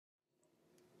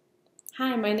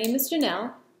Hi, my name is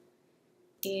Janelle,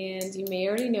 and you may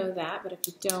already know that, but if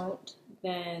you don't,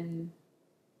 then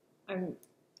I'm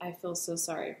I feel so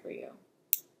sorry for you.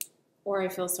 Or I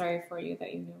feel sorry for you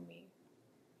that you know me.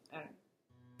 I don't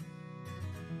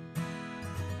know.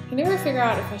 I can never figure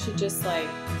out if I should just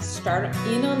start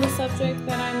in on the subject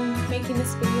that I'm making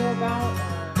this video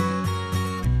about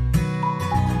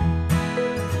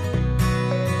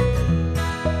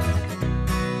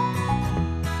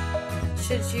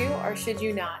should you or should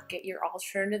you not get your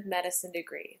alternative medicine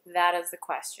degree? That is the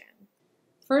question.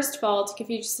 First of all, to give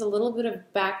you just a little bit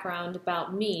of background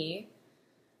about me,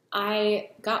 I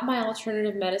got my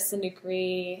alternative medicine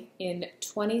degree in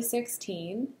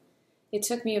 2016. It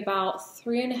took me about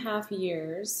 3.5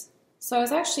 years, so I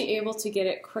was actually able to get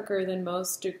it quicker than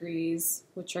most degrees,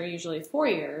 which are usually 4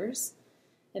 years,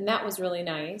 and that was really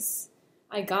nice.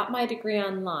 I got my degree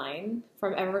online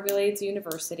from Everglades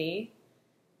University,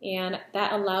 and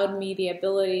that allowed me the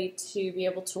ability to be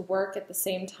able to work at the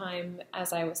same time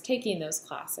as I was taking those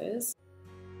classes.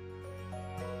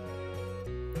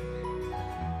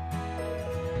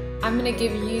 I'm going to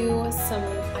give you some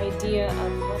idea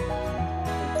of what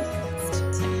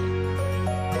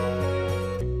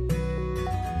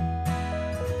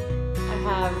I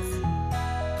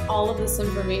have all of this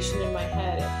information in my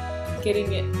head.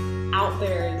 Getting it out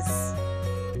there is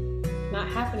not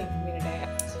happening for me today.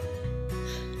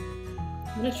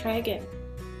 I'm going to try again.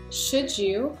 Should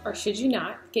you or should you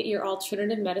not get your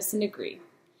alternative medicine degree?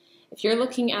 If you're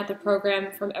looking at the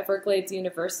program from Everglades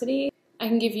University, I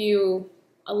can give you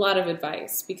a lot of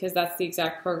advice because that's the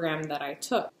exact program that I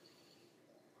took,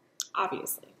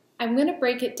 obviously. I'm going to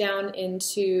break it down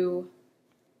into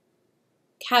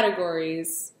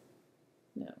categories.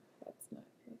 No, that's not.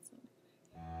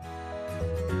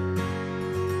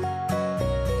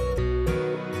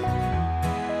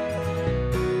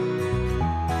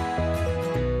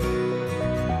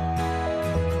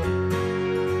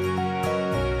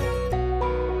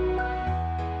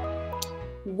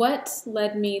 What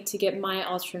led me to get my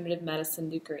alternative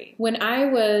medicine degree? When I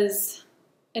was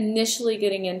initially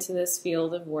getting into this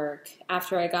field of work,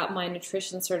 after I got my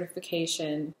nutrition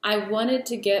certification, I wanted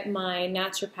to get my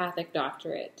naturopathic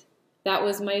doctorate. That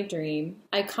was my dream.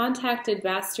 I contacted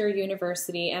Bastyr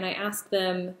University and I asked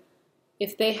them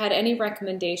if they had any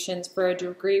recommendations for a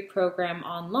degree program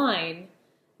online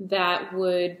that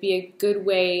would be a good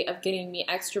way of getting me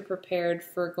extra prepared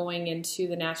for going into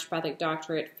the naturopathic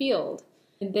doctorate field.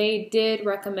 And they did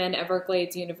recommend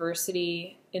Everglades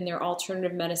University in their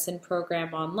alternative medicine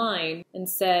program online and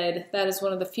said that is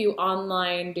one of the few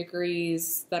online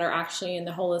degrees that are actually in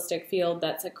the holistic field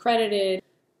that's accredited.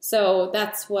 So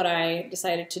that's what I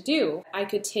decided to do. I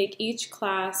could take each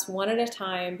class one at a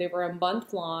time. They were a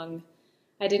month long.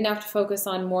 I didn't have to focus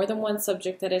on more than one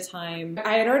subject at a time.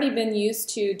 I had already been used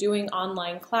to doing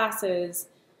online classes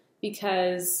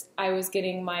because I was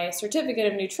getting my certificate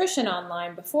of nutrition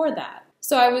online before that.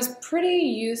 So I was pretty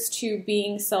used to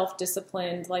being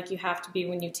self-disciplined like you have to be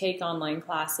when you take online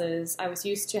classes. I was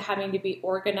used to having to be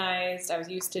organized. I was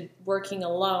used to working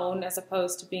alone as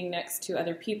opposed to being next to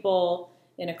other people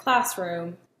in a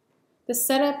classroom. The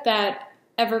setup at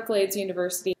Everglades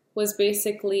University was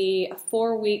basically a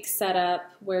 4-week setup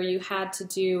where you had to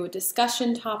do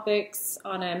discussion topics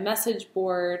on a message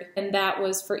board, and that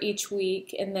was for each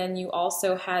week. And then you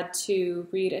also had to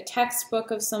read a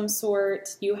textbook of some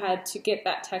sort. You had to get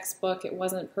that textbook. It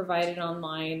wasn't provided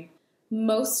online.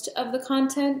 Most of the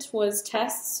content was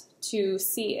tests to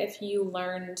see if you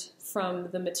learned from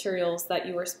the materials that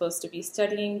you were supposed to be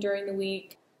studying during the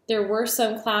week. There were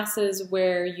some classes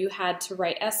where you had to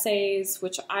write essays,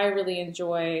 which I really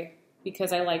enjoy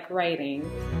because I like writing.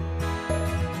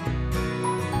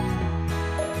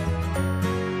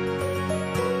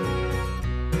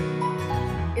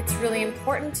 It's really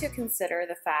important to consider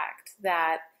the fact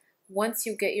that once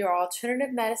you get your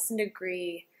alternative medicine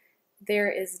degree, there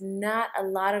is not a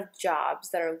lot of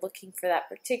jobs that are looking for that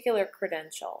particular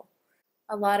credential.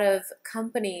 A lot of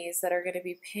companies that are going to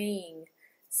be paying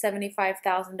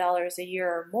 $75,000 a year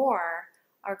or more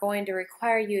are going to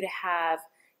require you to have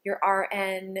your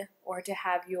RN or to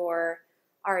have your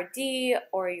RD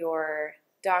or your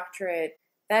doctorate.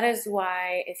 That is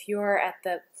why if you're at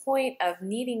the point of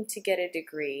needing to get a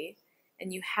degree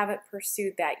and you haven't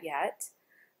pursued that yet,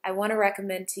 I want to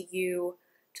recommend to you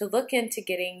to look into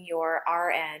getting your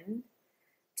RN,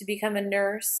 to become a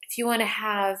nurse. If you want to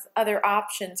have other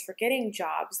options for getting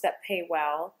jobs that pay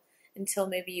well, until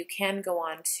maybe you can go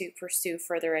on to pursue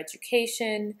further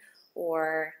education,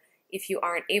 or if you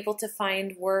aren't able to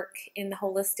find work in the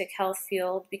holistic health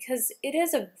field, because it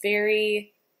is a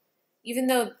very Even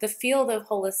though the field of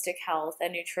holistic health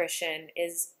and nutrition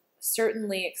is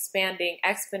certainly expanding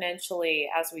exponentially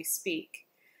as we speak,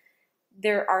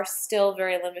 there are still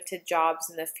very limited jobs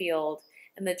in the field,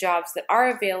 and the jobs that are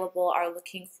available are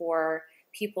looking for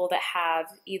people that have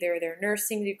either their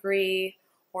nursing degree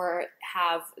or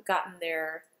have gotten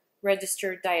their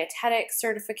registered dietetic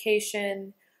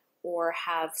certification or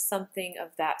have something of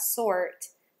that sort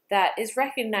that is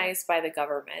recognized by the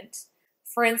government.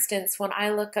 For instance, when I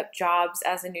look up jobs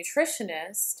as a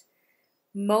nutritionist,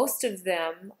 most of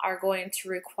them are going to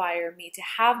require me to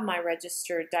have my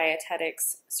registered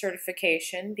dietetics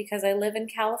certification because I live in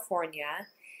California,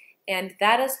 and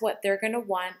that is what they're going to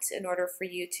want in order for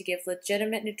you to give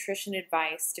legitimate nutrition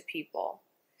advice to people.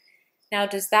 Now,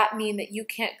 does that mean that you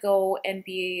can't go and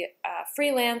be a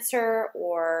freelancer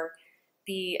or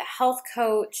be a health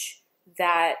coach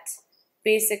that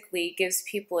basically gives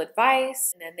people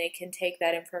advice and then they can take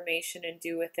that information and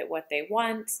do with it what they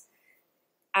want?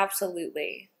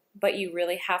 Absolutely. But you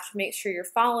really have to make sure you're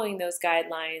following those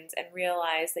guidelines and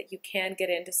realize that you can get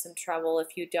into some trouble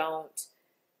if you don't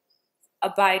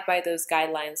abide by those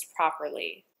guidelines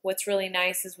properly. What's really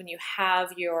nice is when you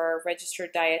have your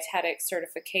registered dietetic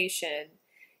certification,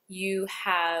 you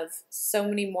have so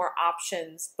many more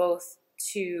options both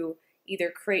to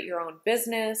either create your own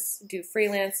business, do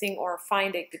freelancing, or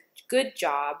find a good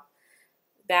job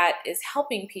that is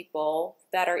helping people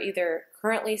that are either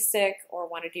currently sick or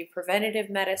want to do preventative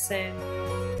medicine.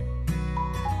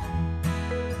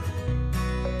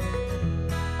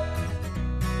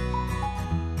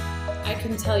 I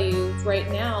can tell you right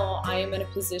now, I am in a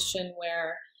position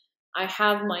where I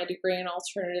have my degree in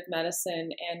alternative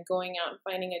medicine, and going out and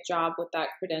finding a job with that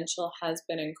credential has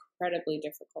been incredibly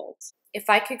difficult. If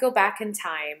I could go back in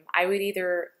time, I would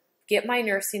either get my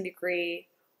nursing degree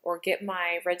or get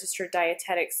my registered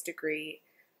dietetics degree,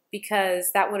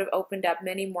 because that would have opened up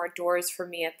many more doors for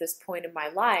me at this point in my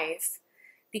life,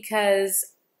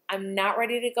 because I'm not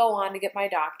ready to go on to get my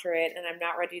doctorate and I'm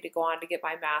not ready to go on to get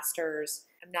my master's.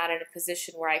 I'm not in a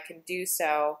position where I can do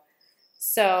so.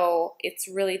 So it's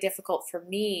really difficult for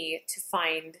me to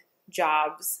find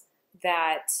jobs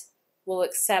that will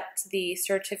accept the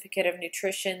certificate of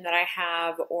nutrition that I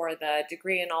have or the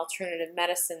degree in alternative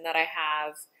medicine that I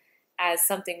have as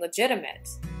something legitimate.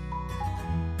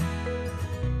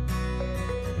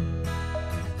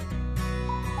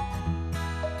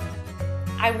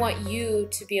 I want you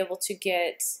to be able to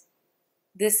get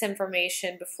this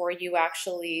information before you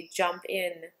actually jump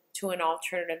in to an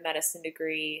alternative medicine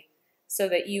degree, so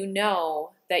that you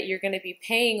know that you're going to be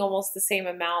paying almost the same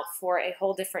amount for a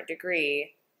whole different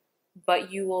degree,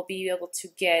 but you will be able to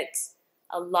get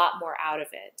a lot more out of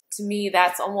it. To me,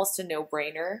 that's almost a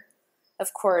no-brainer.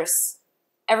 Of course,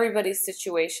 everybody's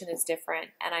situation is different,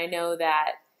 and I know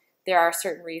that there are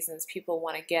certain reasons people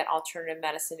want to get alternative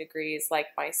medicine degrees, like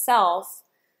myself,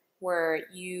 where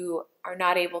you are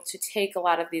not able to take a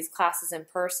lot of these classes in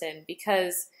person,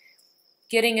 because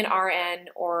getting an RN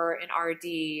or an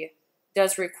RD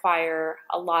does require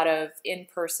a lot of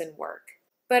in-person work.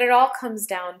 But it all comes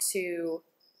down to,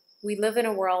 we live in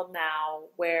a world now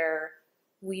where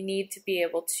we need to be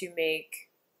able to make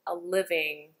a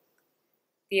living,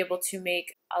 be able to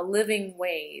make a living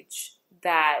wage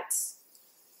that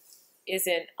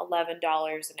isn't $11 an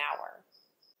hour.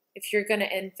 If you're going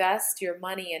to invest your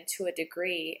money into a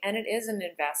degree, and it is an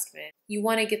investment, you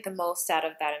want to get the most out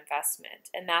of that investment.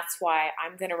 And that's why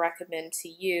I'm going to recommend to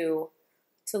you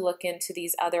to look into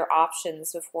these other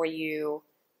options before you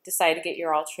decide to get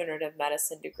your alternative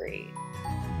medicine degree.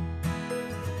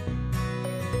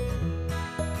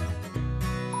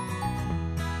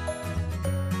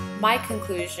 My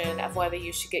conclusion of whether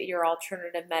you should get your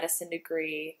alternative medicine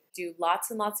degree: do lots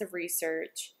and lots of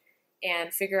research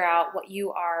and figure out what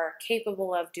you are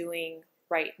capable of doing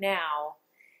right now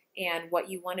and what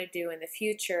you want to do in the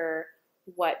future,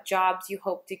 what jobs you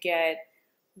hope to get,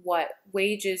 what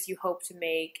wages you hope to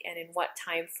make, and in what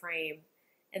time frame,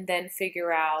 and then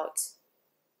figure out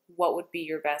what would be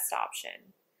your best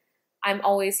option. I'm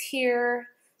always here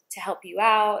to help you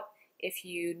out if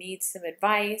you need some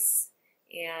advice,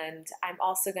 and I'm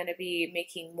also going to be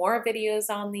making more videos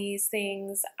on these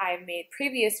things. I've made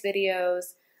previous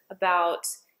videos about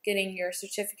getting your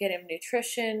certificate of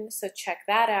nutrition, so check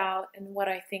that out and what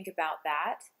I think about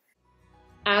that.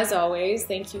 As always,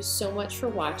 thank you so much for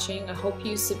watching. I hope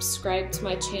you subscribe to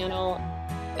my channel.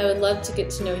 I would love to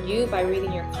get to know you by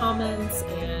reading your comments,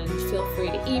 and feel free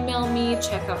to email me,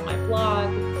 check out my blog.